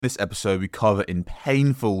This episode, we cover in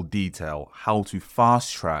painful detail how to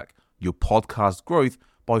fast track your podcast growth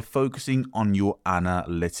by focusing on your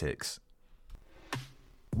analytics.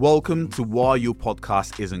 Welcome to Why Your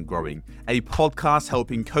Podcast Isn't Growing, a podcast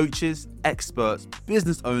helping coaches, experts,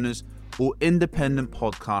 business owners, or independent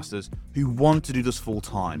podcasters who want to do this full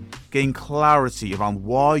time gain clarity around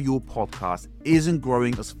why your podcast isn't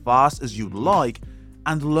growing as fast as you'd like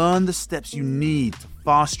and learn the steps you need to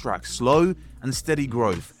fast track slow and steady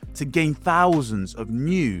growth to gain thousands of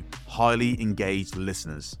new, highly engaged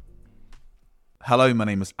listeners. Hello, my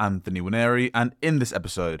name is Anthony Winery, and in this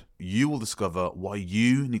episode, you will discover why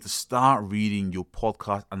you need to start reading your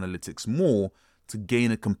podcast analytics more to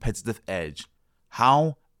gain a competitive edge,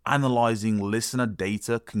 how analyzing listener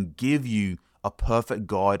data can give you a perfect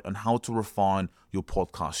guide on how to refine your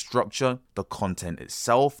podcast structure, the content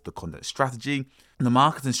itself, the content strategy, and the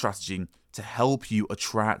marketing strategy to help you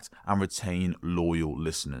attract and retain loyal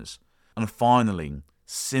listeners. And finally,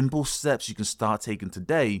 simple steps you can start taking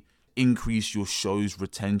today increase your show's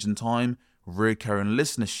retention time, recurring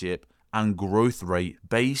listenership, and growth rate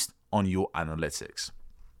based on your analytics.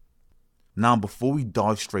 Now, before we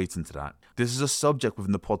dive straight into that, this is a subject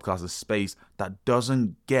within the podcaster space that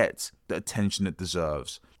doesn't get the attention it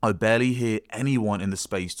deserves. I barely hear anyone in the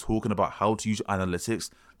space talking about how to use analytics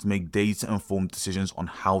to make data-informed decisions on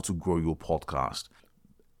how to grow your podcast.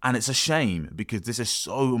 And it's a shame because this is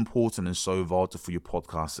so important and so vital for your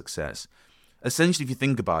podcast success. Essentially, if you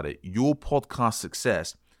think about it, your podcast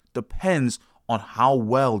success depends on how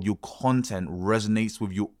well your content resonates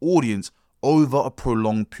with your audience over a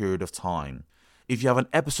prolonged period of time. If you have an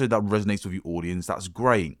episode that resonates with your audience, that's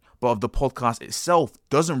great. But if the podcast itself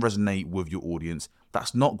doesn't resonate with your audience,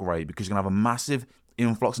 that's not great because you're going to have a massive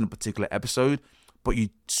influx in a particular episode, but you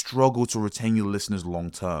struggle to retain your listeners long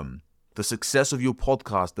term. The success of your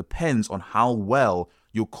podcast depends on how well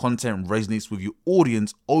your content resonates with your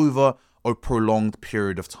audience over a prolonged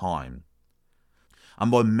period of time.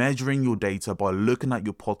 And by measuring your data, by looking at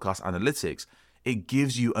your podcast analytics, it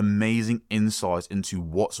gives you amazing insights into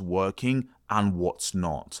what's working and what's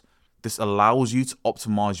not. This allows you to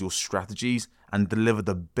optimize your strategies and deliver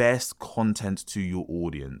the best content to your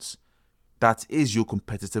audience. That is your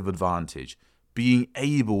competitive advantage, being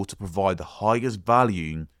able to provide the highest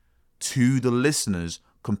value to the listeners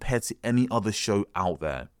compared to any other show out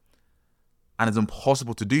there. And it's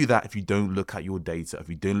impossible to do that if you don't look at your data, if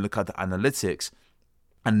you don't look at the analytics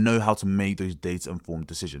and know how to make those data-informed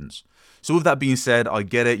decisions. So with that being said, I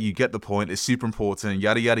get it, you get the point, it's super important,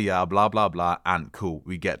 yada, yada, yada, blah, blah, blah, and cool,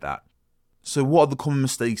 we get that. So what are the common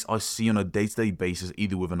mistakes I see on a day-to-day basis,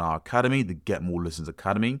 either within our academy, the Get More Listeners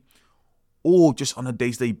Academy, or just on a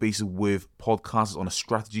day-to-day basis with podcasters on a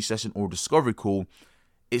strategy session or a discovery call?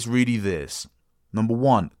 It's really this. Number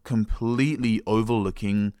one, completely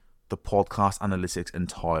overlooking the podcast analytics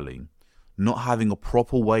entirely. Not having a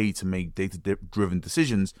proper way to make data-driven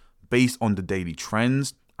decisions based on the daily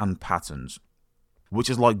trends and patterns, which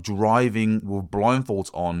is like driving with blindfolds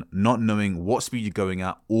on, not knowing what speed you're going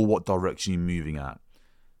at or what direction you're moving at.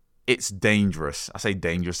 It's dangerous. I say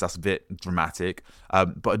dangerous, that's a bit dramatic,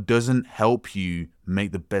 but it doesn't help you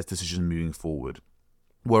make the best decisions moving forward.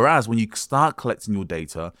 Whereas when you start collecting your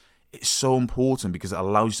data, it's so important because it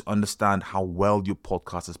allows you to understand how well your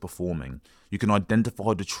podcast is performing. You can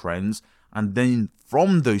identify the trends, and then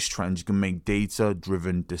from those trends, you can make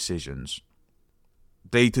data-driven decisions.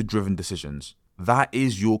 Data-driven decisions. That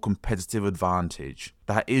is your competitive advantage.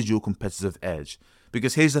 That is your competitive edge.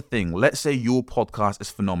 Because here's the thing. Let's say your podcast is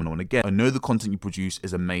phenomenal. And again, I know the content you produce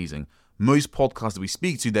is amazing. Most podcasts that we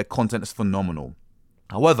speak to, their content is phenomenal.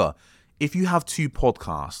 However, if you have two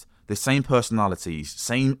podcasts, the same personalities,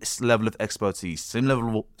 same level of expertise, same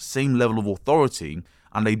level of authority,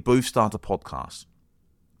 and they both start a podcast,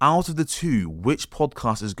 out of the two, which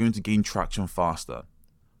podcast is going to gain traction faster?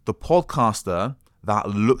 The podcaster that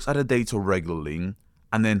looks at the data regularly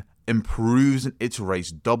and then improves and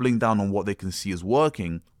iterates, doubling down on what they can see is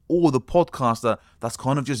working, or the podcaster that's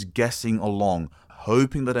kind of just guessing along,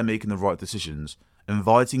 hoping that they're making the right decisions,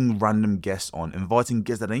 inviting random guests on, inviting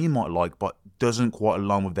guests that they might like but doesn't quite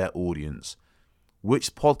align with their audience?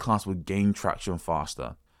 Which podcast would gain traction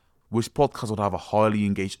faster? Which podcast would have a highly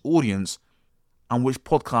engaged audience? And which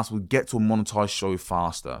podcast would get to a monetized show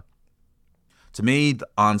faster? To me, the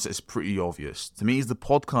answer is pretty obvious. To me, it's the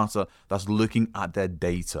podcaster that's looking at their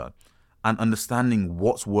data and understanding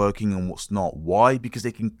what's working and what's not. Why? Because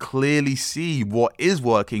they can clearly see what is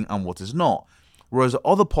working and what is not. Whereas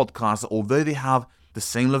other podcasts, although they have the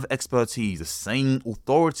same level of expertise, the same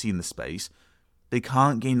authority in the space, they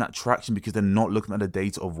can't gain that traction because they're not looking at the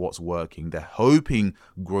data of what's working. They're hoping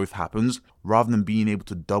growth happens rather than being able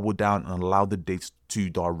to double down and allow the data to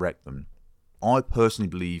direct them. I personally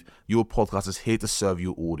believe your podcast is here to serve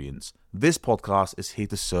your audience. This podcast is here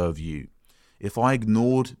to serve you. If I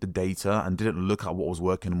ignored the data and didn't look at what was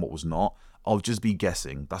working and what was not, I'll just be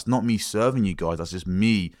guessing. That's not me serving you guys. That's just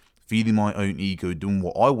me feeding my own ego, doing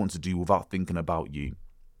what I want to do without thinking about you.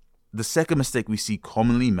 The second mistake we see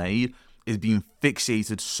commonly made is being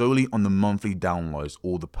fixated solely on the monthly downloads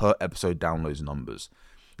or the per episode downloads numbers.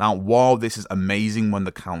 Now, while this is amazing when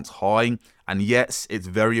the count's high, and yes, it's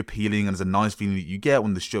very appealing and it's a nice feeling that you get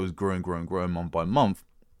when the show is growing month by month,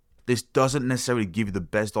 this doesn't necessarily give you the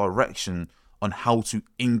best direction on how to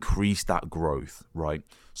increase that growth, right?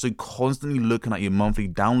 So constantly looking at your monthly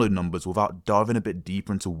download numbers without diving a bit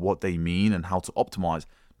deeper into what they mean and how to optimize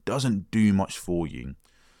doesn't do much for you.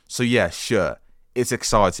 So yeah, sure, it's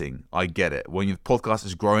exciting. I get it. When your podcast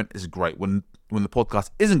is growing, it's great. When the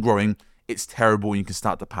podcast isn't growing, it's terrible and you can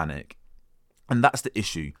start to panic. And that's the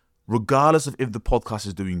issue. Regardless of if the podcast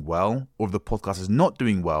is doing well or if the podcast is not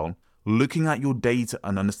doing well, looking at your data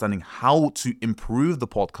and understanding how to improve the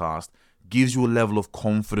podcast gives you a level of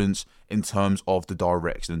confidence in terms of the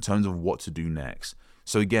direction, in terms of what to do next.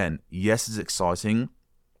 So again, yes, it's exciting,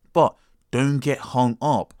 but don't get hung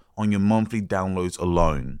up on your monthly downloads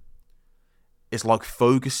alone. It's like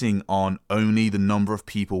focusing on only the number of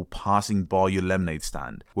people passing by your lemonade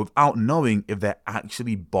stand without knowing if they're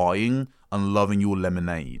actually buying and loving your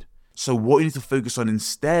lemonade. So what you need to focus on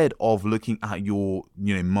instead of looking at your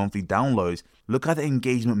monthly downloads, look at the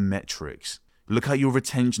engagement metrics. Look at your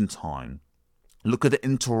retention time. Look at the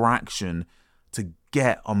interaction to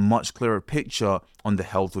get a much clearer picture on the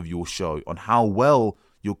health of your show, on how well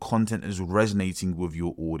your content is resonating with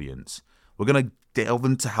your audience. We're going to delve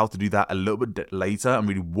into how to do that a little bit later and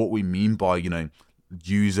really what we mean by,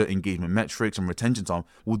 user engagement metrics and retention time.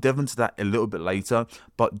 We'll delve into that a little bit later,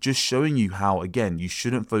 but just showing you how, again, you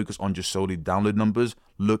shouldn't focus on just solely download numbers.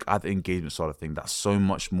 Look at the engagement side of things. That's so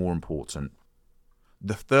much more important.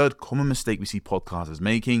 The third common mistake we see podcasters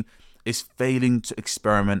making is failing to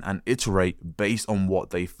experiment and iterate based on what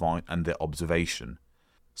they find and their observation.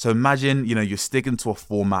 So imagine, you're sticking to a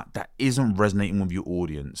format that isn't resonating with your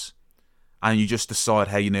audience. And you just decide,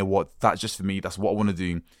 hey, you know what, that's just for me, that's what I want to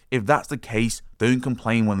do. If that's the case, don't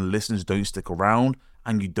complain when the listeners don't stick around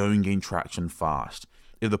and you don't gain traction fast.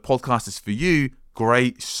 If the podcast is for you,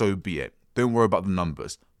 great, so be it. Don't worry about the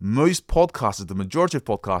numbers. Most podcasters, the majority of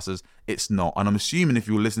podcasters, it's not. And I'm assuming if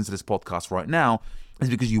you're listening to this podcast right now, it's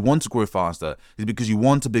because you want to grow faster. It's because you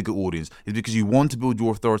want a bigger audience. It's because you want to build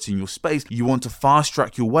your authority in your space. You want to fast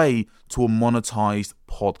track your way to a monetized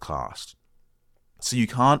podcast. So you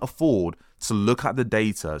can't afford to look at the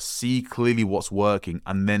data, see clearly what's working,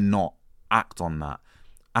 and then not act on that.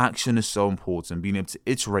 Action is so important. Being able to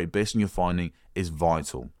iterate based on your finding is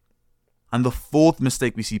vital. And the fourth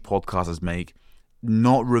mistake we see podcasters make,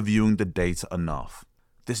 not reviewing the data enough.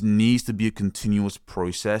 This needs to be a continuous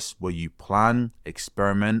process where you plan,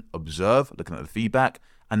 experiment, observe, looking at the feedback,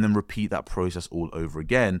 and then repeat that process all over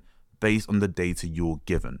again based on the data you're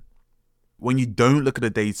given. When you don't look at the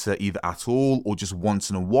data either at all or just once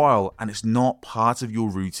in a while, and it's not part of your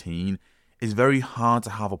routine, it's very hard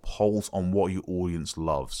to have a pulse on what your audience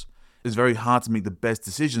loves. It's very hard to make the best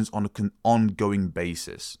decisions on an ongoing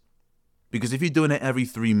basis. Because if you're doing it every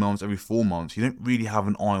 3 months, every 4 months, you don't really have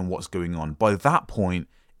an eye on what's going on. By that point,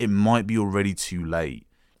 it might be already too late.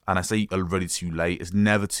 And I say already too late, it's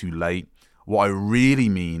never too late. What I really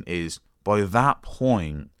mean is, by that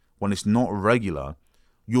point, when it's not regular,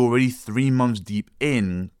 you're already 3 months deep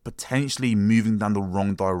in, potentially moving down the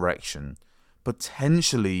wrong direction,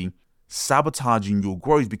 potentially sabotaging your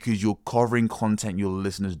growth because you're covering content your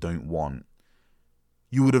listeners don't want.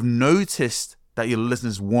 You would have noticed that your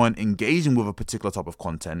listeners weren't engaging with a particular type of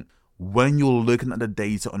content when you're looking at the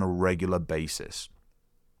data on a regular basis.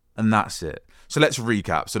 And that's it. So let's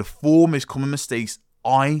recap. So the 4 most common mistakes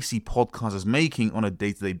I see podcasters making on a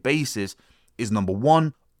day-to-day basis is number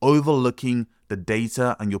 1, overlooking the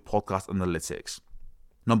data and your podcast analytics.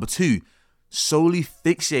 Number 2, solely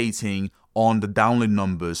fixating on the download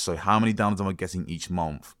numbers. So how many downloads am I getting each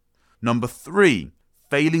month? Number 3,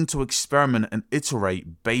 failing to experiment and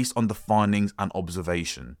iterate based on the findings and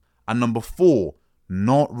observation. And number 4,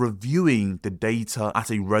 not reviewing the data at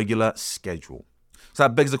a regular schedule. So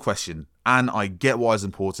that begs the question, and I get why it's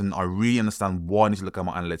important. I really understand why I need to look at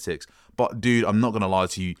my analytics. But dude, I'm not going to lie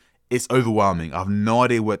to you. It's overwhelming. I have no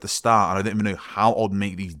idea where to start, and I don't even know how I'd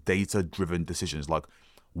make these data-driven decisions. Like,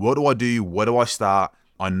 what do I do? Where do I start?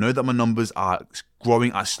 I know that my numbers are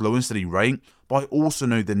growing at a slow and steady rate, but I also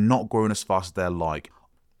know they're not growing as fast as they're like.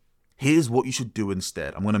 Here's what you should do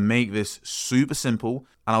instead. I'm going to make this super simple,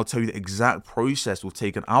 and I'll tell you the exact process we've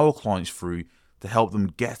taken our clients through to help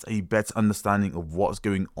them get a better understanding of what's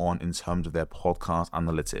going on in terms of their podcast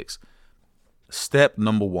analytics. Step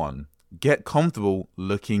number 1, get comfortable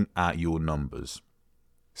looking at your numbers.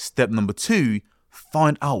 Step number 2,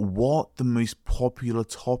 find out what the most popular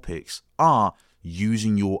topics are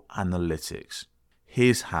using your analytics.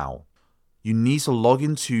 Here's how. You need to log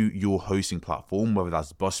into your hosting platform, whether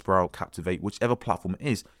that's Buzzsprout, Captivate, whichever platform it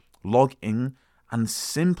is. Log in and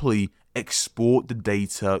simply export the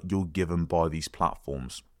data you're given by these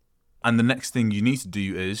platforms. And the next thing you need to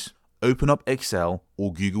do is open up Excel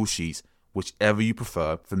or Google Sheets, whichever you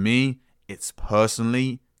prefer. For me, it's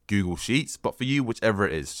personally Google Sheets, but for you, whichever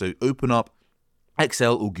it is. So open up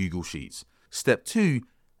Excel or Google Sheets. Step 2,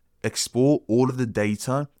 export all of the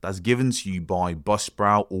data that's given to you by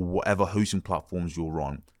Buzzsprout or whatever hosting platforms you're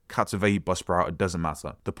on. Captivate, Buzzsprout, it doesn't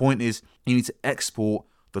matter. The point is you need to export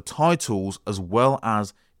the titles as well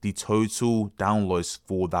as the total downloads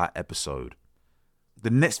for that episode.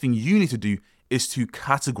 The next thing you need to do is to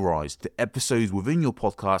categorize the episodes within your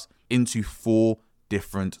podcast into 4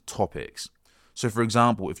 different topics. So for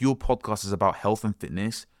example, if your podcast is about health and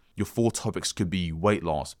fitness, your 4 topics could be weight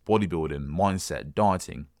loss, bodybuilding, mindset,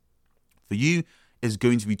 dieting. For you, it's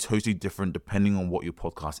going to be totally different depending on what your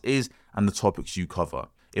podcast is and the topics you cover.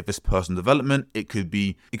 If it's personal development, it could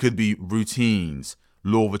be routines,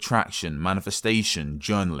 law of attraction, manifestation,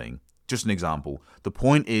 journaling. Just an example. The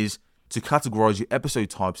point is to categorize your episode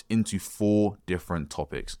types into 4 different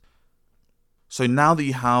topics. So now that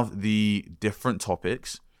you have the different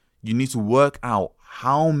topics, you need to work out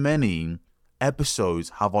how many episodes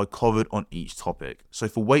have I covered on each topic. So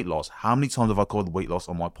for weight loss, how many times have I covered weight loss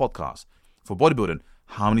on my podcast? For bodybuilding,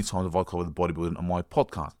 how many times have I covered bodybuilding on my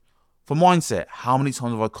podcast? For mindset, how many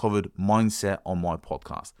times have I covered mindset on my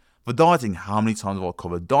podcast? For dieting, how many times have I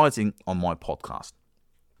covered dieting on my podcast?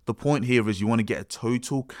 The point here is you want to get a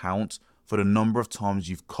total count for the number of times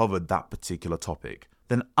you've covered that particular topic.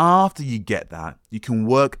 Then after you get that, you can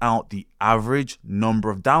work out the average number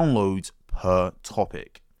of downloads per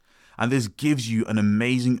topic. And this gives you an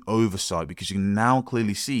amazing oversight because you can now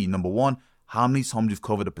clearly see, number 1, how many times you've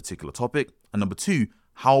covered a particular topic, and number 2,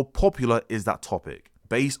 how popular is that topic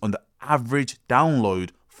based on the average download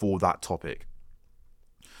for that topic.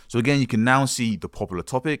 So again, you can now see the popular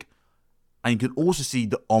topic and you can also see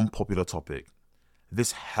the unpopular topic.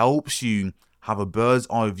 This helps you have a bird's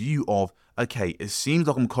eye view of, okay, it seems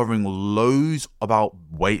like I'm covering loads about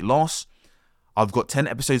weight loss. I've got 10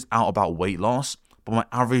 episodes out about weight loss, but my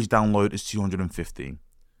average download is 250.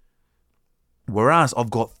 Whereas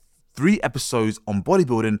I've got 3 episodes on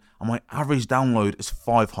bodybuilding and my average download is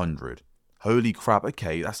 500. Holy crap,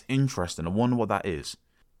 okay, that's interesting. I wonder what that is.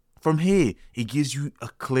 From here, it gives you a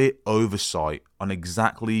clear oversight on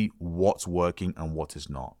exactly what's working and what is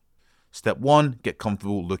not. Step 1, get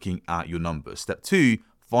comfortable looking at your numbers. Step 2,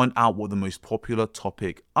 find out what the most popular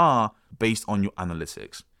topic are based on your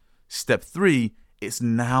analytics. Step 3, it's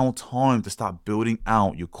now time to start building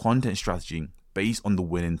out your content strategy based on the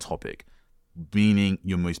winning topic, meaning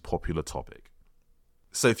your most popular topic.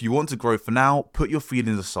 So if you want to grow, for now, put your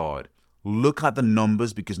feelings aside. Look at the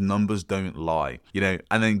numbers because numbers don't lie, and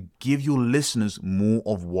then give your listeners more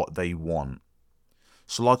of what they want.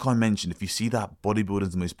 So like I mentioned, if you see that bodybuilding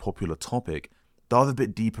is the most popular topic, dive a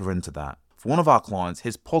bit deeper into that. For one of our clients,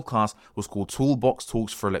 his podcast was called Toolbox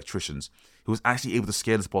Talks for Electricians. He was actually able to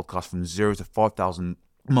scale his podcast from 0 to 5,000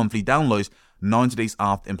 monthly downloads 90 days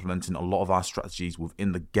after implementing a lot of our strategies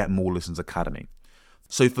within the Get More Listens Academy.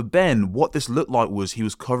 So for Ben, what this looked like was he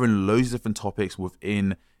was covering loads of different topics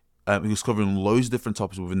within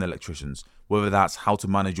electricians, whether that's how to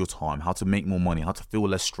manage your time, how to make more money, how to feel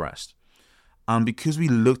less stressed. And because we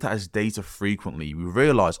looked at his data frequently, we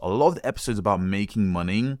realized a lot of the episodes about making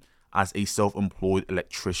money as a self-employed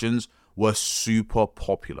electricians were super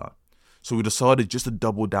popular. So we decided just to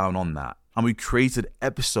double down on that. And we created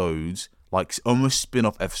episodes, like almost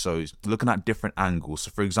spin-off episodes, looking at different angles.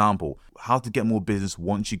 So for example, how to get more business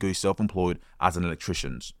once you go self-employed as an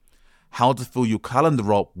electrician. How to fill your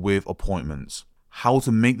calendar up with appointments. How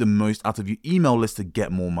to make the most out of your email list to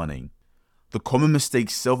get more money. The common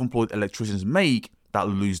mistakes self-employed electricians make that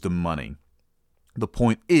lose them money. The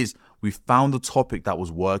point is, we found the topic that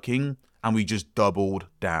was working and we just doubled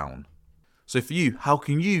down. So for you, how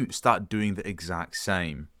can you start doing the exact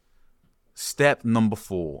same? Step number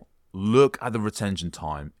 4, look at the retention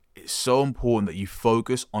time. It's so important that you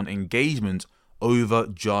focus on engagement over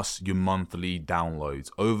just your monthly downloads,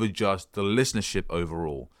 over just the listenership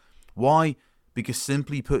overall. Why? Because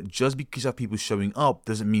simply put, just because you have people showing up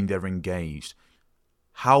doesn't mean they're engaged.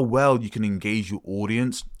 How well you can engage your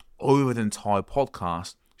audience over the entire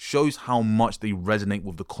podcast shows how much they resonate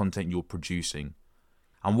with the content you're producing.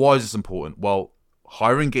 And why is this important? Well,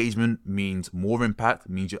 higher engagement means more impact,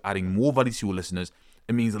 means you're adding more value to your listeners.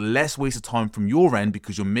 It means less waste of time from your end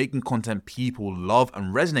because you're making content people love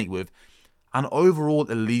and resonate with. And overall,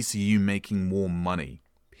 it leads to you making more money,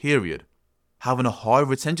 period. Having a high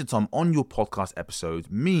retention time on your podcast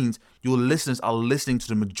episodes means your listeners are listening to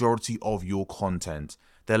the majority of your content.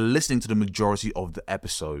 They're listening to the majority of the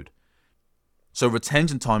episode. So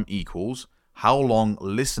retention time equals how long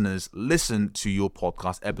listeners listen to your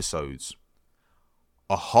podcast episodes.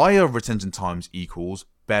 A higher retention times equals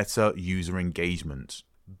better user engagement.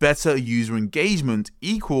 Better user engagement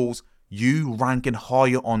equals you ranking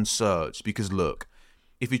higher on search. Because look,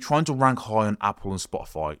 if you're trying to rank high on Apple and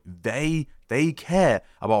Spotify, they care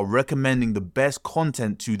about recommending the best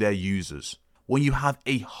content to their users. When you have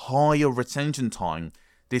a higher retention time,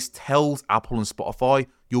 this tells Apple and Spotify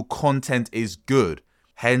your content is good,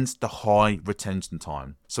 hence the high retention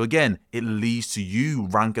time. So again, it leads to you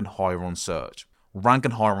ranking higher on search.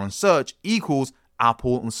 Ranking higher on search equals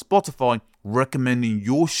Apple and Spotify recommending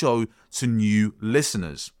your show to new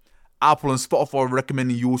listeners. Apple and Spotify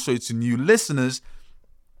recommending your show to new listeners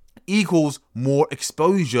equals more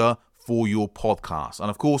exposure for your podcast. And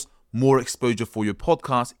of course, more exposure for your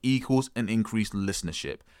podcast equals an increased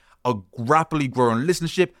listenership. A rapidly growing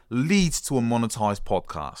listenership leads to a monetized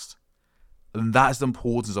podcast. And that's the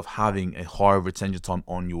importance of having a higher retention time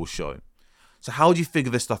on your show. So how do you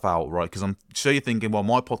figure this stuff out, right? Because I'm sure you're thinking, well,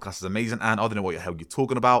 my podcast is amazing, and I don't know what the hell you're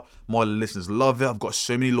talking about. My listeners love it. I've got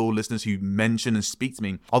so many loyal listeners who mention and speak to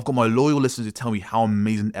me. I've got my loyal listeners who tell me how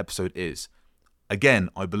amazing the episode is. Again,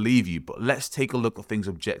 I believe you, but let's take a look at things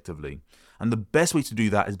objectively. And the best way to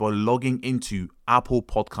do that is by logging into Apple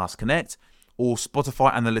Podcast Connect or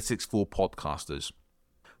Spotify Analytics for podcasters.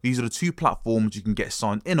 These are the two platforms you can get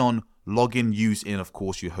signed in on, log in, use in, of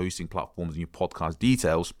course, your hosting platforms and your podcast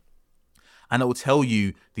details. And it will tell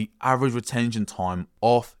you the average retention time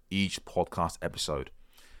of each podcast episode.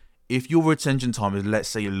 If your retention time is, let's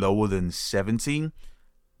say, lower than 70,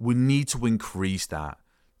 we need to increase that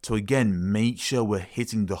to, again, make sure we're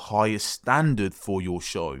hitting the highest standard for your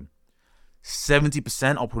show.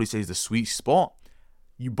 70%, I'll probably say, is the sweet spot,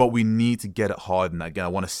 but we need to get it higher than that. Again, I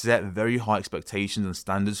want to set very high expectations and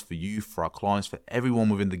standards for you, for our clients, for everyone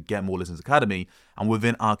within the Get More Listeners Academy and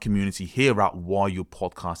within our community here at Why Your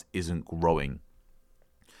Podcast Isn't Growing.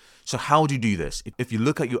 So how do you do this? If you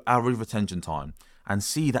look at your average retention time and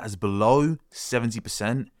see that is below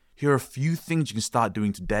 70%, here are a few things you can start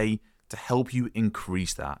doing today to help you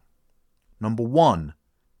increase that. Number one,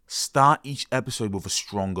 start each episode with a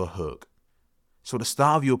stronger hook. So at the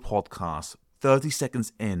start of your podcast, 30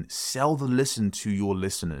 seconds in, sell the listen to your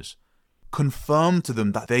listeners. Confirm to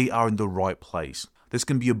them that they are in the right place. This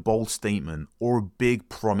can be a bold statement or a big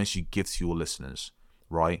promise you give to your listeners,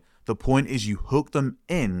 right? The point is you hook them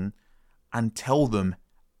in and tell them,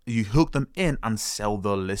 you hook them in and sell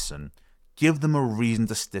the listen. Give them a reason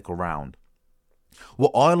to stick around.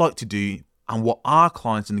 What I like to do and what our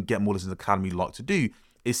clients in the Get More Listeners Academy like to do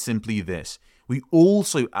is simply this. We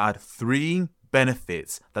also add 3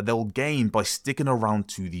 benefits that they'll gain by sticking around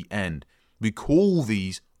to the end. We call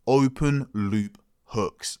these open loop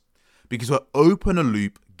hooks because we're open a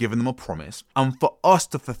loop, giving them a promise, and for us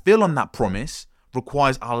to fulfill on that promise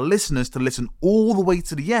requires our listeners to listen all the way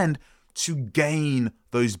to the end to gain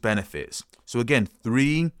those benefits. So again,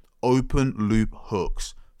 3 open loop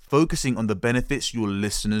hooks, focusing on the benefits your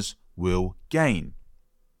listeners will gain.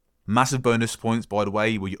 Massive bonus points, by the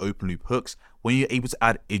way, with your open loop hooks, when you're able to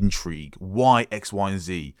add intrigue, why, X, Y, and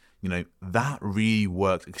Z, that really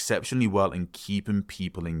works exceptionally well in keeping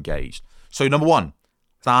people engaged. So number 1,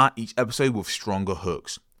 start each episode with stronger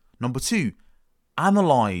hooks. Number 2,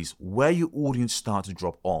 analyze where your audience start to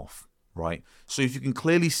drop off, right? So if you can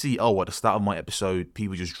clearly see, at the start of my episode,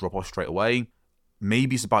 people just drop off straight away,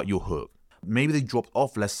 maybe it's about your hook. Maybe they dropped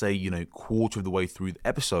off, let's say, quarter of the way through the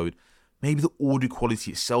episode. Maybe the audio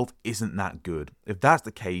quality itself isn't that good. If that's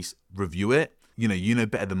the case, review it. You know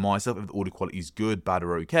better than myself if the audio quality is good, bad,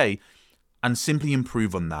 or okay, and simply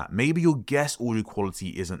improve on that. Maybe your guest audio quality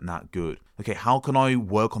isn't that good. Okay, how can I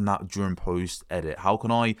work on that during post-edit? How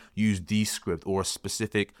can I use Descript or a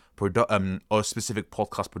specific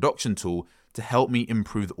podcast production tool to help me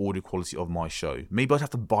improve the audio quality of my show? Maybe I'd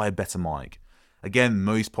have to buy a better mic. Again,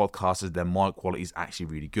 most podcasters, their mic quality is actually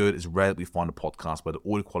really good. It's rare that we find a podcast where the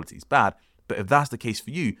audio quality is bad. But if that's the case for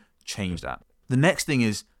you, change that. The next thing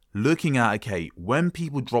is looking at, when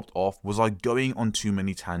people dropped off, was I going on too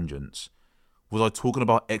many tangents? Was I talking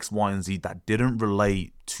about X, Y, and Z that didn't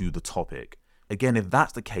relate to the topic? Again, if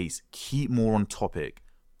that's the case, keep more on topic.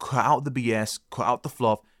 Cut out the BS, cut out the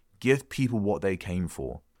fluff, give people what they came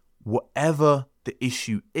for. Whatever the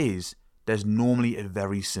issue is, there's normally a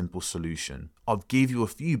very simple solution. I'll give you a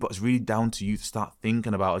few, but it's really down to you to start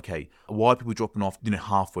thinking about, okay, why are people dropping off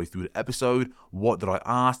halfway through the episode? What did I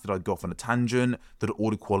ask? Did I go off on a tangent? Did the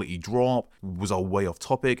audio quality drop? Was I way off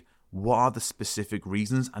topic? What are the specific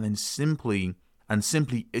reasons? And then simply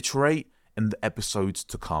iterate in the episodes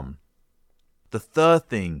to come. The third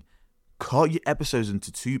thing, cut your episodes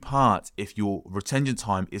into 2 parts if your retention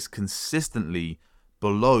time is consistently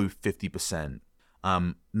below 50%.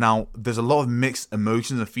 Now, there's a lot of mixed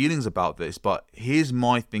emotions and feelings about this, but here's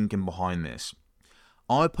my thinking behind this.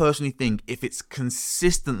 I personally think if it's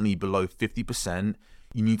consistently below 50%,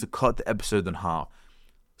 you need to cut the episode in half.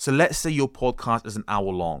 So let's say your podcast is an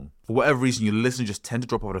hour long. For whatever reason, your listeners just tend to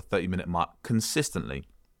drop over the 30-minute mark consistently.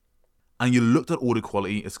 And you looked at audio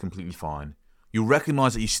quality, it's completely fine. You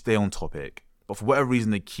recognize that you stay on topic, but for whatever reason,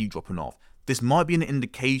 they keep dropping off. This might be an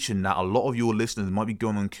indication that a lot of your listeners might be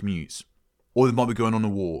going on commutes, or they might be going on a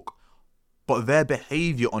walk, but their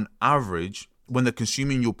behavior on average when they're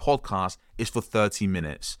consuming your podcast is for 30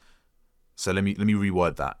 minutes. So let me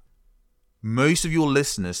reword that. Most of your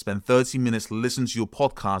listeners spend 30 minutes listening to your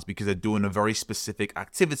podcast because they're doing a very specific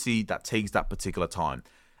activity that takes that particular time.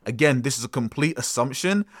 Again, this is a complete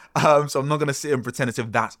assumption, so I'm not going to sit and pretend as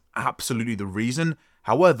if that's absolutely the reason.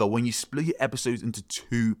 However, when you split your episodes into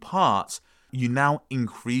 2 parts, you now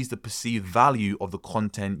increase the perceived value of the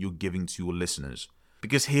content you're giving to your listeners.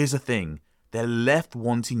 Because here's the thing, they're left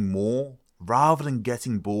wanting more rather than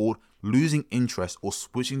getting bored, losing interest, or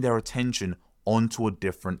switching their attention onto a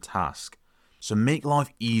different task. So make life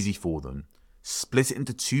easy for them. Split it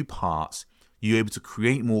into 2 parts. You're able to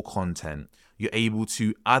create more content. You're able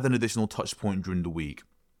to add an additional touch point during the week.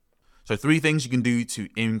 So 3 things you can do to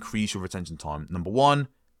increase your retention time. Number 1,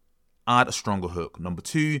 add a stronger hook. Number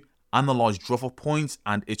 2, analyze drop-off points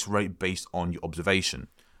and iterate based on your observation.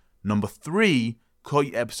 Number 3, cut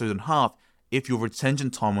your episode in half if your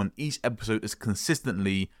retention time on each episode is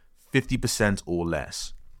consistently 50% or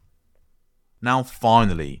less. Now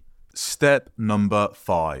finally, step number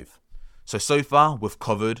 5. So far we've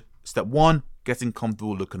covered step 1, getting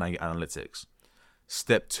comfortable looking at your analytics.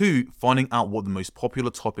 Step 2, finding out what the most popular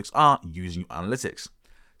topics are using your analytics.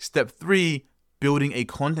 Step 3, building a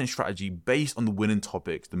content strategy based on the winning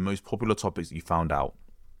topics, the most popular topics that you found out.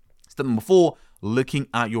 Step number 4, looking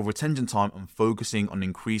at your retention time and focusing on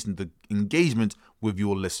increasing the engagement with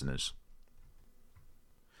your listeners.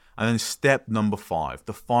 And then step number 5,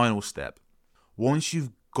 the final step. Once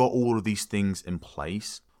you've got all of these things in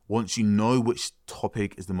place, once you know which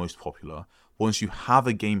topic is the most popular, once you have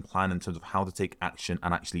a game plan in terms of how to take action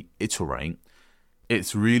and actually iterate,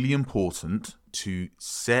 it's really important to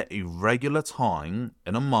set a regular time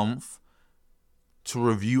in a month to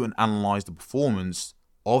review and analyze the performance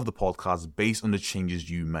of the podcast based on the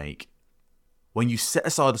changes you make. When you set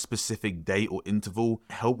aside a specific date or interval,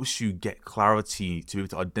 it helps you get clarity to be able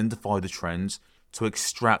to identify the trends, to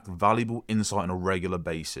extract valuable insight on a regular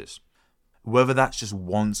basis. Whether that's just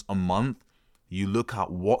once a month, you look at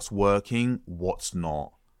what's working, what's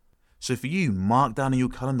not. So for you, mark down in your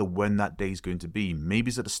calendar when that day is going to be. Maybe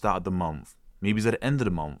it's at the start of the month. Maybe it's at the end of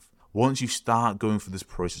the month. Once you start going through this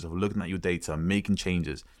process of looking at your data and making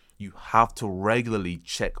changes, you have to regularly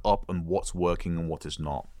check up on what's working and what is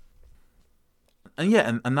not. And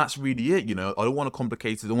yeah, and that's really it. I don't want to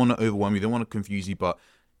complicate it. I don't want to overwhelm you. I don't want to confuse you. But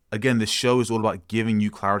again, this show is all about giving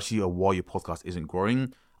you clarity of why your podcast isn't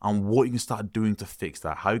growing and what you can start doing to fix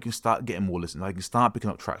that, how you can start getting more listeners, how you can start picking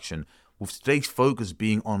up traction, with today's focus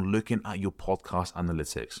being on looking at your podcast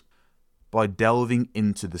analytics. By delving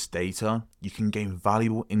into this data, you can gain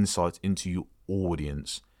valuable insights into your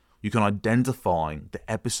audience. You can identify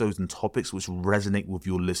the episodes and topics which resonate with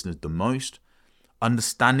your listeners the most,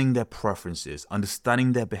 understanding their preferences,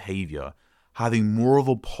 understanding their behavior, having more of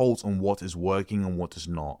a pulse on what is working and what is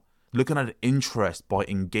not, looking at interest by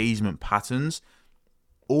engagement patterns.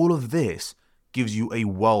 All of this gives you a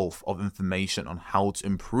wealth of information on how to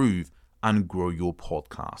improve and grow your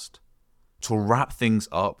podcast. To wrap things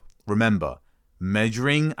up, remember,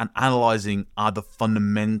 measuring and analyzing are the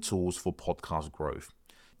fundamentals for podcast growth.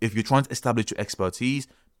 If you're trying to establish your expertise,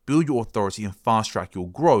 build your authority, and fast track your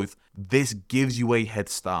growth, this gives you a head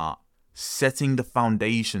start. Setting the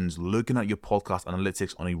foundations, looking at your podcast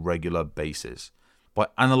analytics on a regular basis. By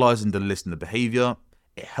analyzing the listener behavior,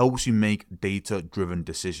 it helps you make data-driven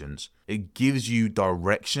decisions. It gives you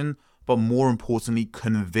direction, but more importantly,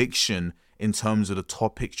 conviction in terms of the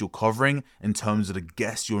topics you're covering, in terms of the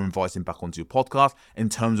guests you're inviting back onto your podcast, in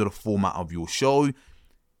terms of the format of your show.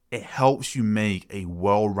 It helps you make a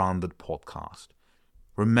well-rounded podcast.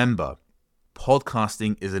 Remember,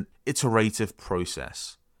 podcasting is an iterative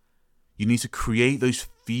process. You need to create those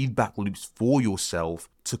feedback loops for yourself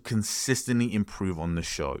to consistently improve on the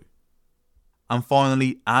show. And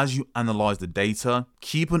finally, as you analyze the data,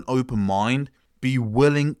 keep an open mind, be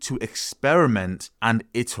willing to experiment and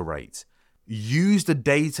iterate. Use the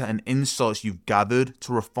data and insights you've gathered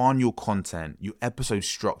to refine your content, your episode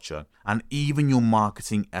structure, and even your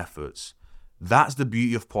marketing efforts. That's the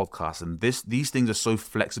beauty of podcasts, and these things are so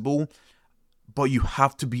flexible, but you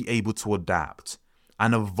have to be able to adapt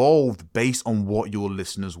and evolve based on what your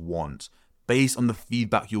listeners want, based on the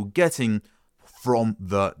feedback you're getting from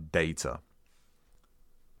the data.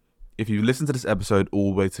 If you listen to this episode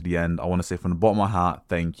all the way to the end, I want to say from the bottom of my heart,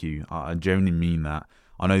 thank you. I genuinely mean that.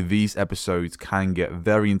 I know these episodes can get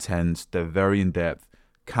very intense, they're very in-depth,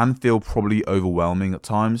 can feel probably overwhelming at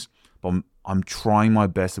times, but I'm trying my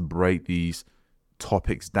best to break these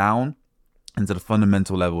topics down into the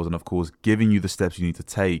fundamental levels and, of course, giving you the steps you need to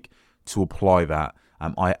take to apply that.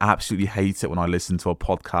 I absolutely hate it when I listen to a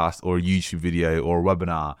podcast or a YouTube video or a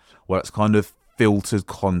webinar where it's kind of filtered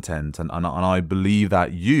content, and I believe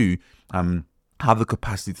that you have the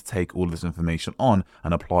capacity to take all this information on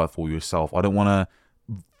and apply it for yourself. I don't want to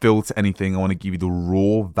filter anything. I want to give you the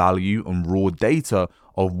raw value and raw data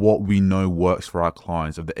of what we know works for our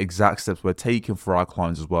clients, of the exact steps we're taking for our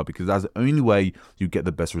clients as well, because that's the only way you get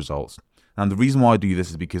the best results. And the reason why I do this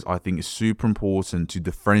is because I think it's super important to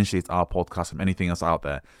differentiate our podcast from anything else out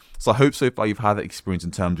there. So I hope so far you've had that experience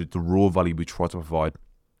in terms of the raw value we try to provide,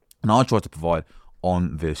 and I try to provide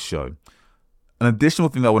on this show. An additional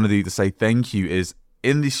thing that I want to do to say thank you is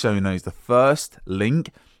in the show notes, the first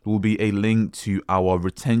link will be a link to our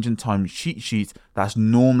retention time cheat sheet that's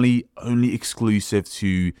normally only exclusive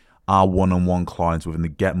to our one-on-one clients within the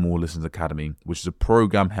Get More Listeners Academy, which is a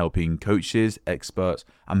program helping coaches, experts,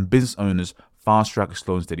 and business owners fast-track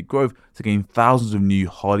slow and steady growth to gain thousands of new,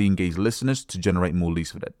 highly engaged listeners to generate more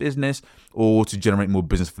leads for their business or to generate more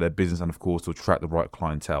business for their business and, of course, to attract the right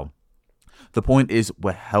clientele. The point is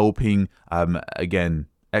we're helping, again,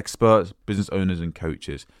 experts, business owners, and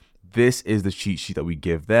coaches. This is the cheat sheet that we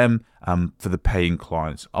give them for the paying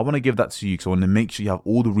clients. I want to give that to you because I want to make sure you have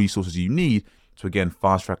all the resources you need to, again,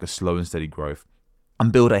 fast-track a slow and steady growth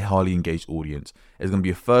and build a highly engaged audience. There's going to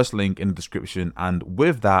be a first link in the description, and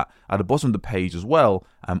with that, at the bottom of the page as well,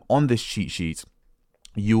 on this cheat sheet,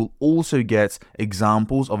 you'll also get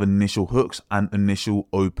examples of initial hooks and initial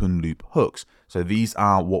open loop hooks. So these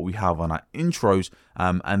are what we have on our intros,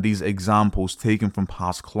 and these examples taken from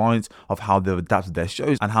past clients of how they've adapted their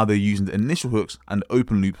shows and how they're using the initial hooks and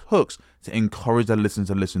open loop hooks to encourage their listeners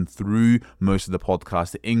to listen through most of the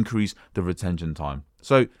podcast to increase the retention time.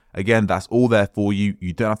 So again, that's all there for you.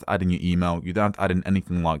 You don't have to add in your email. You don't have to add in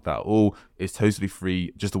anything like that. All is totally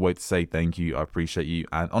free. Just a way to say thank you. I appreciate you.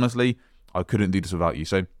 And honestly, I couldn't do this without you.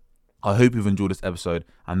 So I hope you've enjoyed this episode,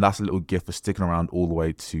 and that's a little gift for sticking around all the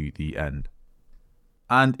way to the end.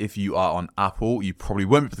 And if you are on Apple, you probably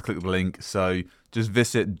won't be able to click the link. So just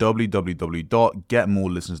visit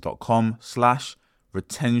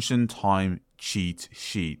www.getmorelisteners.com/retention time cheat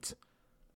sheet.